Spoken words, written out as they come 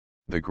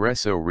The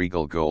Gresso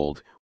Regal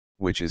Gold,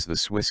 which is the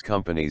Swiss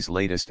company's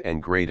latest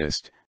and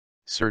greatest,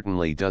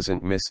 certainly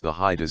doesn't miss the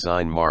high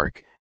design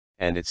mark,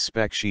 and its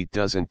spec sheet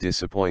doesn't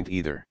disappoint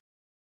either.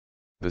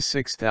 The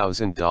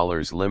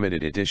 $6,000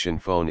 limited edition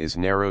phone is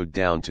narrowed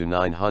down to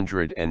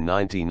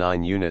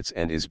 999 units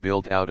and is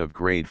built out of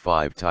grade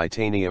 5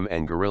 titanium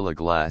and Gorilla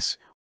Glass,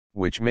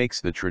 which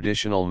makes the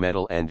traditional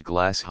metal and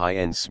glass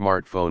high-end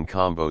smartphone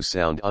combo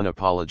sound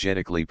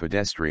unapologetically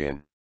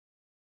pedestrian.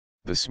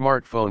 The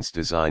smartphone's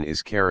design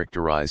is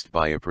characterized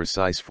by a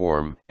precise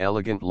form,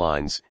 elegant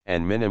lines,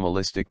 and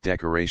minimalistic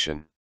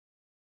decoration.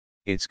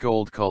 Its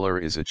gold color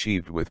is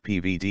achieved with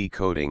PVD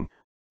coating,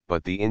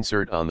 but the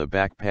insert on the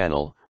back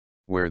panel,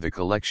 where the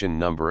collection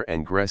number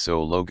and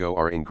Gresso logo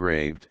are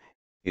engraved,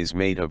 is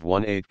made of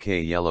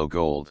 18K yellow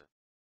gold.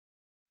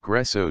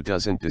 Gresso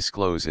doesn't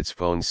disclose its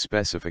phone's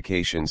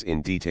specifications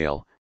in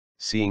detail,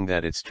 seeing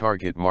that its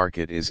target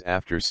market is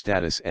after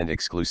status and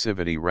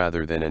exclusivity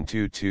rather than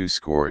AnTuTu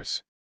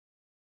scores.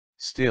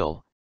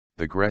 Still,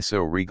 the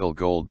Gresso Regal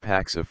Gold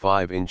packs a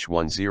 5-inch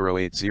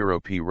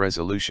 1080p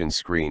resolution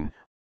screen,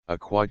 a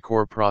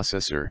quad-core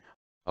processor,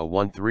 a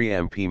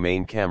 13MP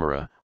main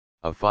camera,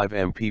 a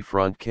 5MP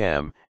front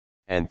cam,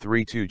 and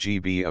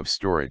 32GB of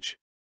storage.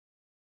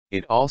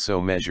 It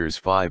also measures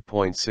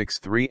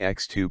 5.63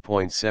 x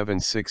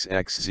 2.76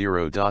 x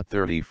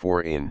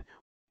 0.34 in,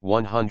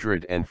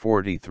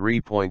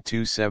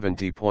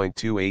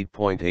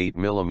 143.270.28.8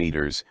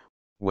 mm,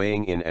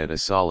 weighing in at a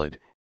solid,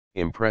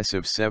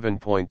 impressive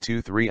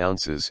 7.23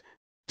 ounces,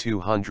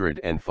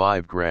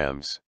 205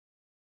 grams.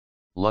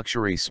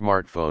 Luxury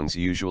smartphones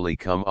usually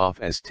come off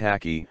as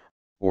tacky,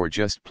 or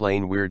just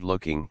plain weird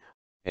looking,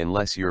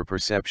 unless your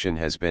perception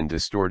has been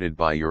distorted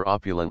by your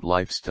opulent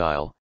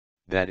lifestyle,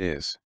 that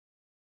is.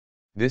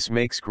 This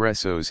makes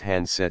Gresso's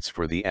handsets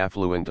for the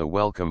affluent a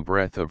welcome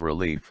breath of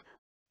relief,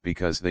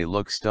 because they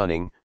look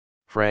stunning,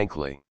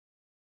 frankly.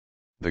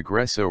 The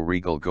Gresso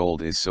Regal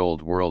Gold is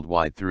sold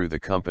worldwide through the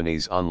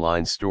company's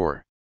online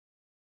store.